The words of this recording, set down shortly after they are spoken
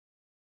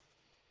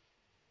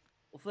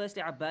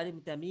Firstly, Abbad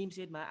ibn Tamim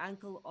said, my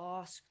uncle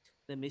asked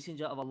the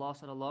Messenger of Allah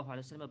sallallahu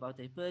alaihi wasallam about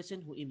a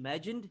person who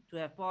imagined to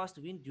have passed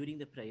wind during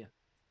the prayer.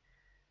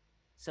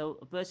 So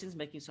a person's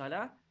making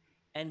salah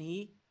and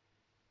he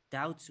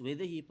doubts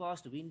whether he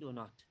passed wind or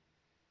not.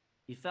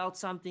 He felt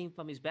something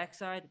from his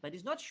backside, but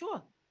he's not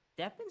sure.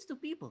 It happens to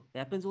people. It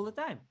happens all the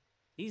time.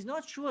 He's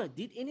not sure.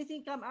 Did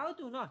anything come out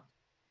or not?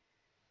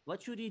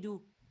 What should he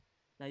do?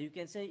 Now you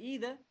can say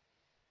either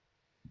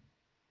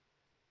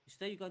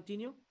you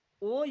continue,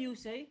 or you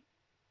say,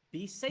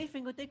 be safe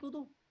and go take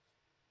wudu.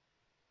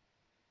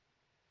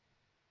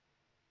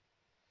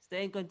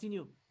 Stay and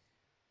continue.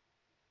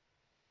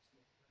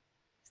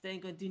 Stay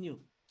and continue.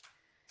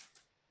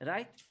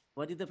 Right?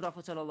 What did the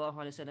Prophet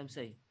ﷺ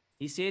say?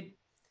 He said,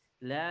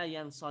 La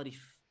yansarif.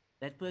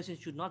 That person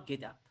should not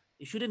get up.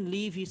 He shouldn't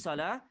leave his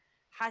salah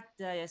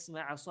hatta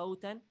yasma'a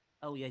sawtan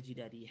aw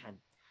yajida rihan.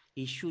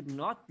 He should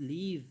not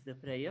leave the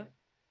prayer,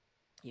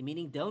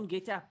 meaning don't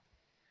get up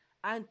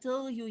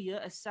until you hear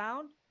a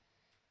sound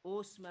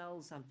or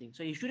smell something.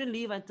 So he shouldn't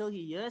leave until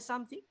he hears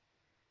something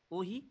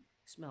or he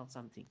smells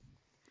something.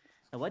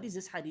 Now, what is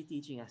this hadith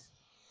teaching us?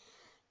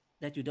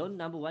 That you don't,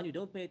 number one, you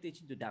don't pay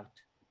attention to doubt.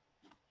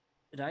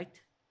 Right?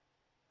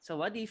 So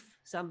what if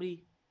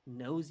somebody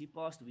knows he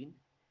passed wind,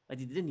 but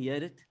he didn't hear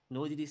it,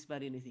 nor did he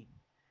smell anything?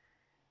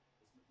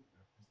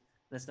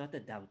 That's not a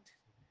doubt.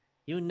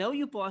 You know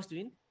you passed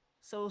wind,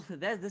 so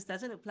this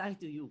doesn't apply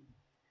to you.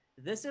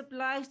 This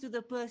applies to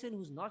the person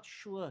who's not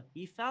sure.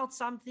 He felt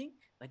something,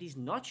 but he's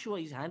not sure.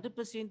 He's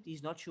 100%,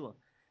 he's not sure.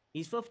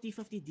 He's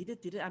 50-50, did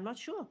it, I'm not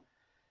sure.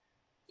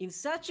 In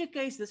such a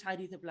case, this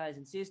hadith applies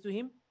and says to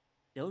him,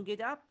 don't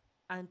get up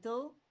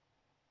until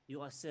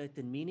you are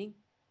certain, meaning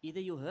either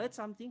you heard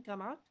something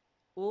come out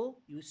or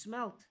you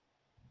smelt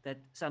that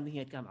something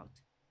had come out.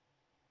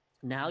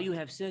 Now you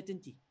have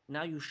certainty.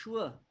 Now you're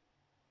sure.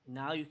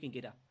 Now you can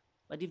get up.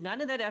 But if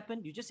none of that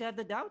happened, you just have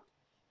the doubt,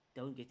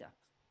 don't get up.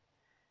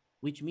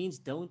 Which means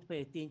don't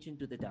pay attention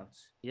to the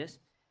doubts. Yes?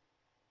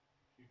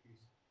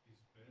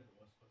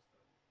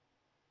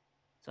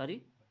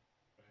 Sorry?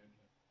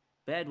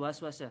 Bad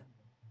waswasa.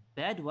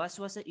 Bad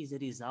waswasa is a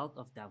result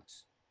of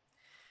doubts.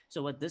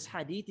 So what this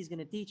hadith is going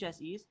to teach us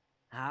is,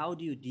 how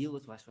do you deal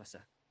with waswasa?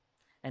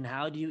 And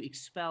how do you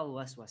expel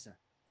waswasa?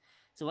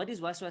 So what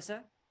is waswasa?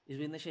 Is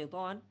when the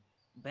shaitan,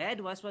 bad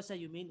waswasa,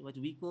 you mean what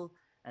we call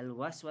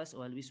al-waswas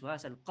or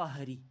al-wiswas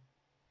al-qahri.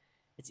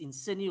 It's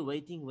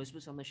insinuating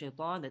whispers from the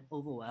shaitan that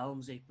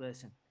overwhelms a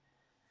person.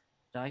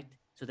 Right?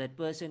 So that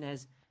person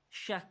has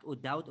shak or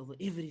doubt over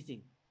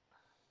everything.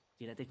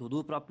 Did I take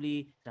wudu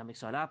properly? Did I make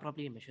salah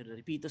properly? Make sure to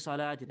repeat the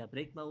salah. Did I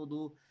break my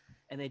wudu?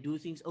 And they do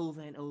things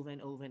over and over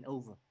and over and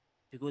over.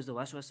 Because the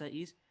waswasa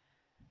is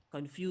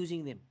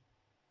confusing them.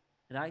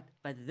 Right?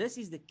 But this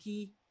is the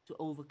key to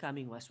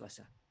overcoming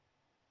waswasa.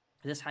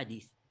 This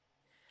hadith.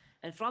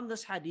 And from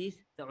this hadith,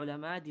 the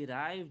ulama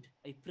derived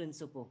a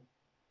principle.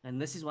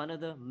 And this is one of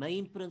the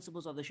main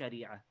principles of the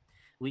Sharia,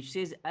 which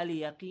says,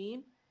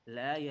 al-yaqeen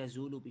la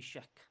yazulu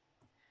bi-shak.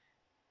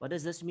 What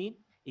does this mean?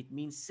 It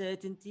means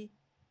certainty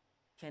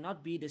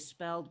cannot be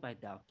dispelled by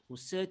doubt, or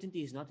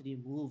certainty is not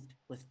removed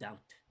with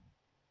doubt.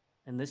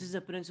 And this is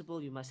a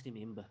principle you must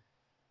remember,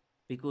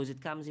 because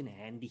it comes in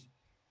handy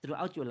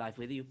throughout your life,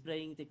 whether you're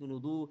praying, taking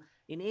wudu,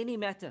 in any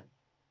matter.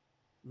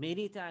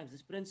 Many times,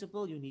 this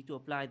principle, you need to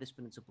apply this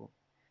principle.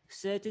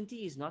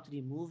 Certainty is not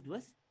removed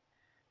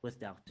with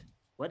doubt.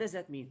 What does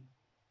that mean?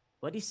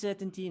 What is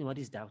certainty and what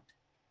is doubt?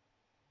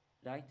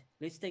 Right?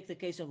 Let's take the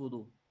case of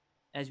wudu,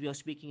 as we are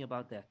speaking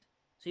about that.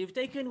 So you've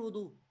taken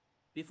wudu.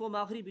 Before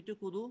Maghrib, you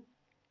took wudu.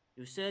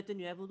 You're certain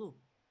you have wudu.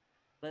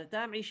 By the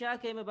time Isha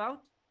came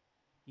about,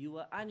 you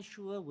were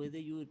unsure whether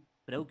you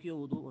broke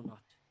your wudu or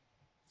not.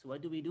 So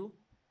what do?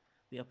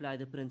 We apply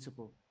the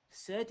principle.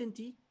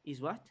 Certainty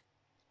is what?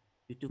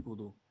 You took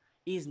wudu.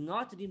 Is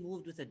not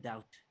removed with a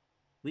doubt,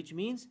 which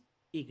means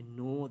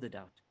ignore the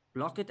doubt.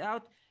 Block it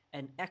out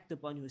and act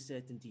upon your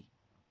certainty,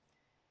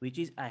 which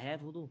is, I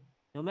have wudu.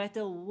 No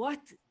matter what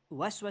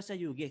waswasa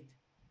you get,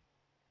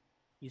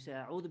 you say,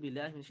 A'udhu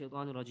billahi min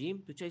shaitanir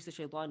rajim, to chase the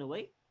shaitan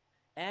away,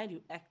 and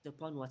you act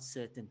upon what's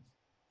certain.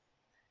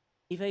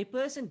 If a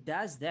person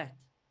does that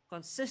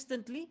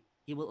consistently,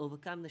 he will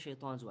overcome the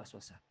shaitan's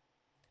waswasa,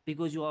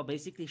 because you are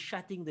basically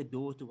shutting the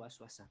door to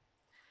waswasa.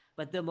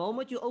 But the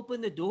moment you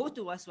open the door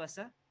to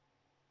waswasa,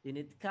 then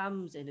it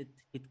comes and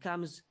it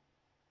comes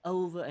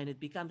over and it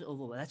becomes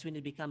overwhelming. That's when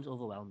it becomes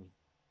overwhelming,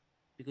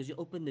 because you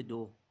open the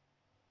door.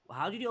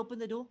 How did you open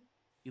the door?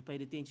 You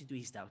paid attention to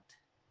his doubt.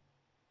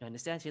 You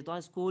understand? Shaitan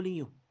is calling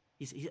you.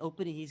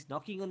 He's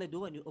knocking on the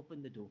door, and you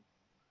open the door.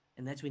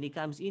 And that's when he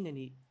comes in, and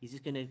he's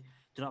just going to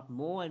drop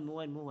more and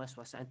more and more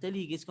waswasa until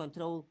he gets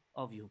control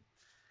of you,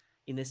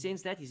 in the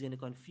sense that he's going to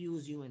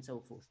confuse you and so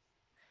forth.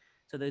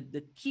 So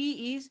the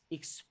key is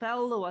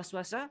expel the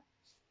waswasa,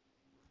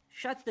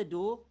 shut the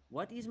door.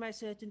 What is my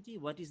certainty?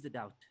 What is the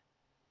doubt?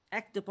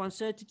 Act upon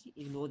certainty,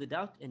 ignore the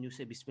doubt, and you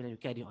say Bismillah, you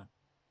carry on.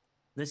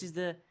 This is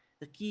the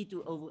key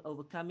to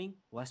overcoming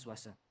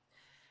waswasa.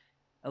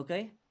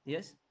 Okay?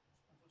 Yes?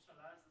 For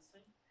salah is the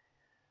same.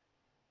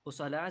 For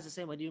salah is the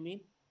same. What do you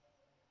mean?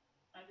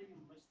 I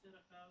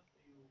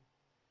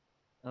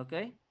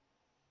Okay,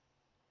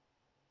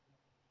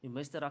 you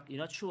missed the rak. You're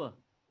not sure.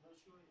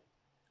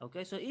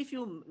 Okay, so if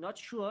you're not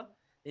sure,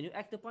 then you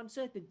act upon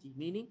certainty,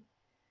 meaning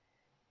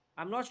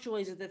I'm not sure,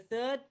 is it the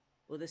third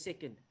or the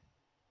second?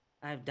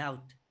 I have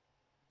doubt.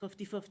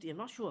 50-50, I'm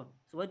not sure.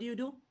 So what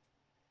do?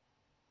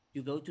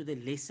 You go to the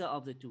lesser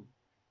of the two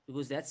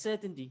because that's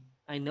certainty.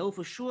 I know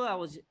for sure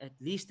at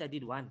least I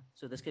did one.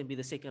 So this can be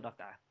the second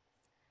rak'ah.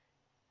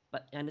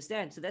 But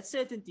understand? So that's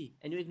certainty.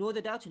 And you ignore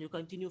the doubts and you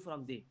continue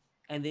from there.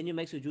 And then you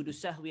make sujood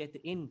sahwi at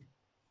the end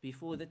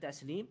before the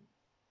taslim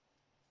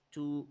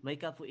to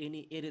make up for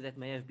any error that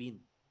may have been.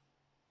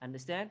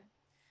 Understand?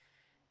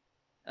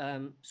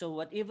 So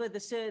whatever the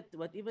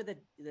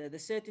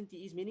certainty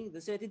is, meaning the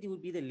certainty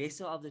would be the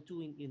lesser of the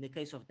two in the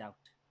case of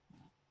doubt.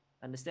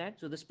 Understand?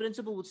 So this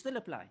principle would still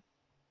apply.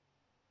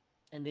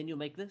 And then you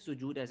make the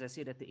sujood, as I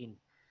said at the end.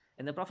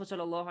 And the Prophet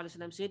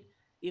ﷺ said,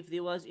 if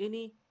there was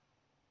any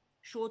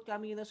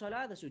shortcoming in the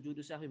salah, the sujood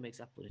sahwi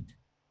makes up for it.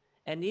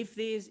 And if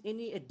there's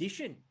any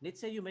addition, let's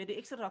say you made an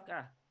extra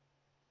rak'ah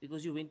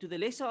because you went to the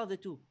lesser of the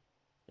two,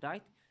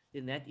 right?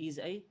 Then that is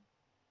a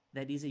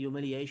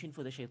humiliation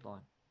for the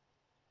shaitan.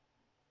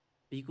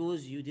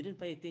 Because you didn't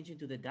pay attention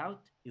to the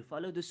doubt, you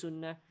followed the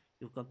sunnah,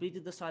 you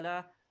completed the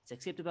salah, it's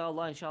accepted by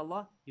Allah,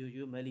 inshallah, you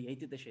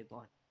humiliated the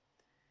shaitan.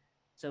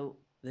 So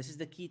this is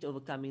the key to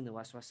overcoming the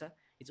waswasa.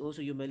 It's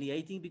also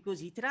humiliating because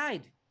he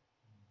tried.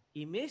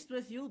 He messed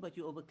with you, but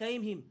you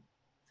overcame him.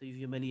 So you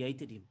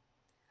humiliated him.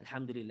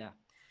 Alhamdulillah.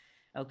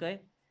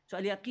 Okay? So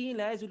al-yaqeen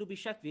la yazulu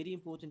bi-shak, very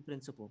important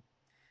principle.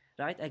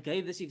 Right? I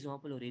gave this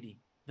example already.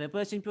 If a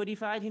person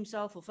purified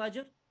himself for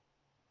Fajr,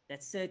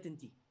 that's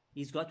certainty.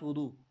 He's got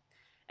wudu.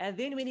 And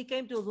then when he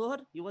came to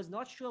Dhuhr, he was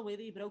not sure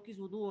whether he broke his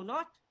wudu or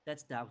not.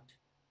 That's doubt.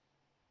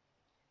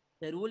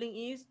 The ruling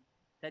is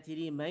that he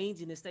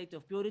remains in a state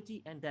of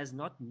purity and does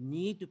not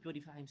need to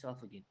purify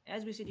himself again.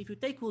 As we said, if you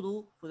take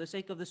wudu for the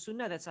sake of the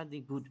sunnah, that's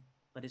something good,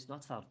 but it's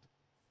not fard.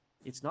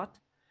 It's not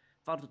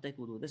fard to take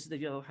wudu. This is the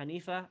view of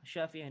Hanifa,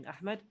 Shafi, and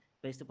Ahmad,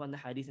 based upon the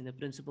hadith and the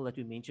principle that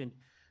we mentioned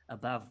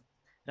above.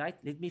 Right?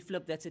 Let me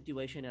flip that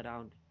situation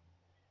around.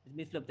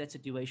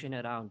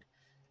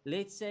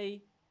 Let's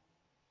say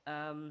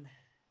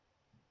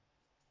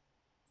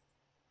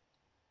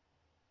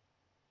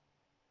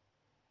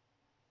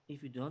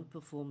if you don't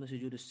perform the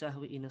sujood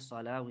sahwi in a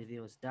salah where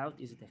there was doubt,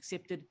 is it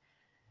accepted?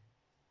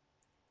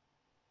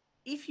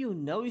 If you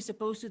know you're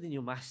supposed to, then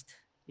you must.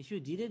 If you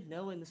didn't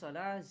know in the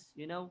salahs,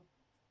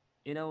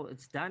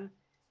 it's done,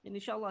 then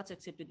inshallah it's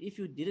accepted. If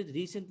you did it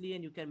recently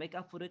and you can make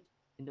up for it,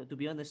 to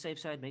be on the safe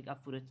side, make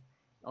up for it.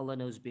 Allah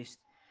knows best.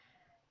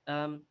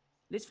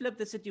 Let's flip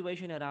the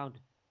situation around.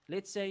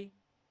 Let's say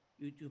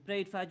you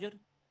prayed Fajr,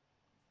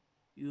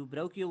 you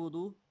broke your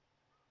wudu,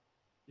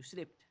 you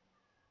slept.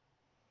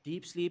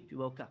 Deep sleep, you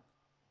woke up.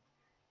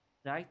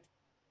 Right?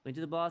 Went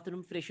to the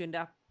bathroom, freshened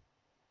up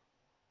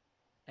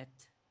at,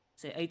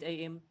 say, 8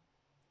 a.m.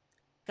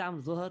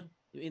 Come Dhuhr,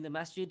 you're in the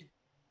masjid,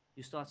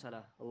 you start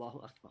Salah, Allahu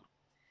Akbar.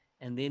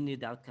 And then the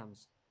doubt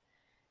comes.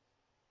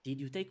 Did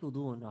you take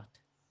wudu or not?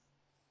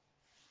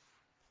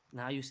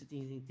 Now you're sitting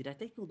thinking, did I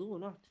take wudu or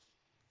not?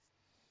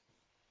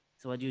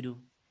 So what do you do?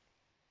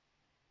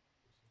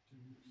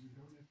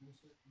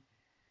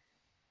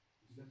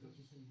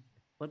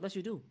 What must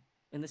you do?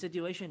 In the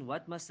situation,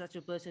 what must such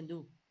a person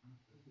do?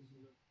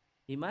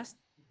 He must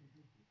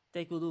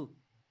take wudu.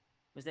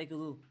 Must take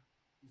wudu.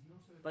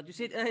 But you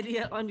said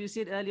earlier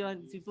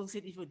on, people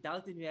said if you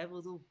doubt and you have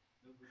wudu.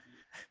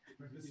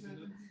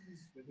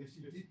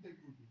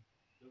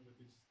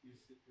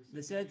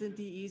 The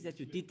certainty is that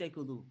you did take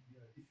wudu.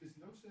 If there's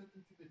no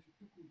certainty that you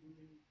took wudu,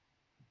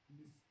 then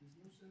there's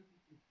no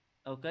certainty.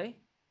 Okay?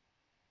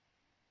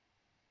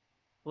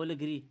 All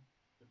agree.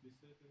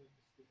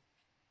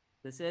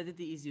 The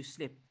certainty is you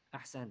slept.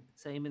 Ahsan.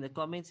 Same in the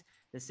comments.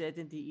 The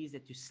certainty is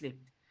that you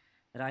slept.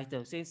 Right.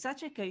 So in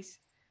such a case,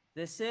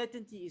 the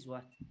certainty is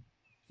what?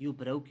 You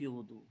broke your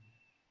wudu.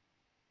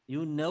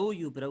 You know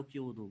you broke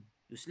your wudu.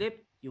 You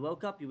slept, you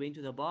woke up, you went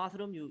to the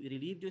bathroom, you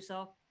relieved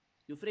yourself,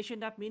 you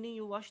freshened up, meaning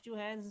you washed your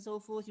hands and so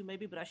forth, you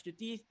maybe brushed your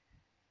teeth.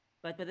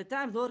 But by the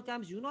time Dhuhr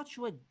comes, you're not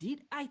sure,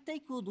 did I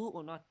take wudu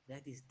or not?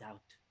 That is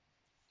doubt.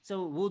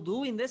 So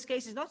wudu in this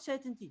case is not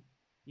certainty.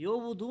 Your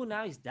wudu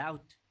now is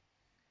doubt.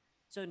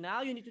 So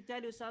now you need to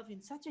tell yourself,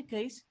 in such a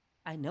case,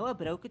 I know I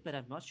broke it, but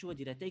I'm not sure,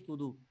 did I take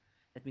wudu?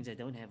 That means I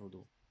don't have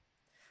wudu.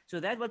 So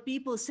that what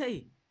people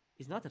say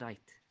is not right.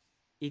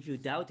 If you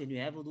doubt and you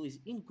have wudu is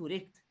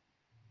incorrect.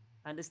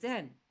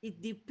 Understand? It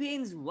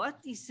depends what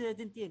is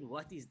certainty and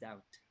what is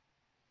doubt.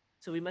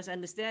 So we must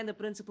understand the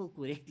principle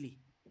correctly.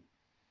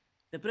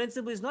 The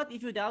principle is not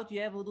if you doubt,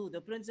 you have wudu.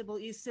 The principle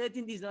is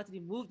certainty is not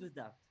removed with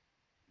doubt.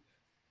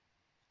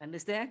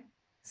 Understand?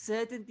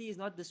 Certainty is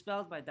not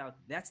dispelled by doubt.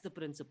 That's the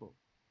principle.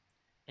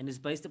 And it's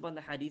based upon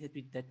the hadith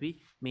that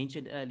we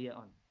mentioned earlier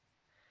on.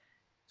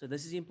 So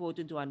this is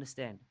important to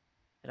understand.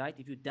 Right?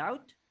 If you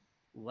doubt,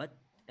 what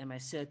am I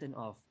certain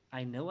of?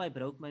 I know I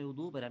broke my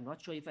wudu, but I'm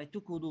not sure if I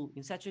took wudu.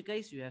 In such a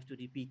case, you have to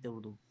repeat the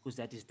wudu because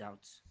that is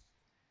doubts.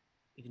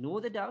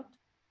 Ignore the doubt,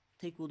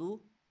 take wudu,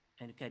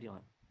 and carry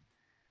on.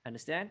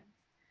 Understand?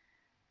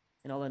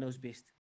 And Allah knows best.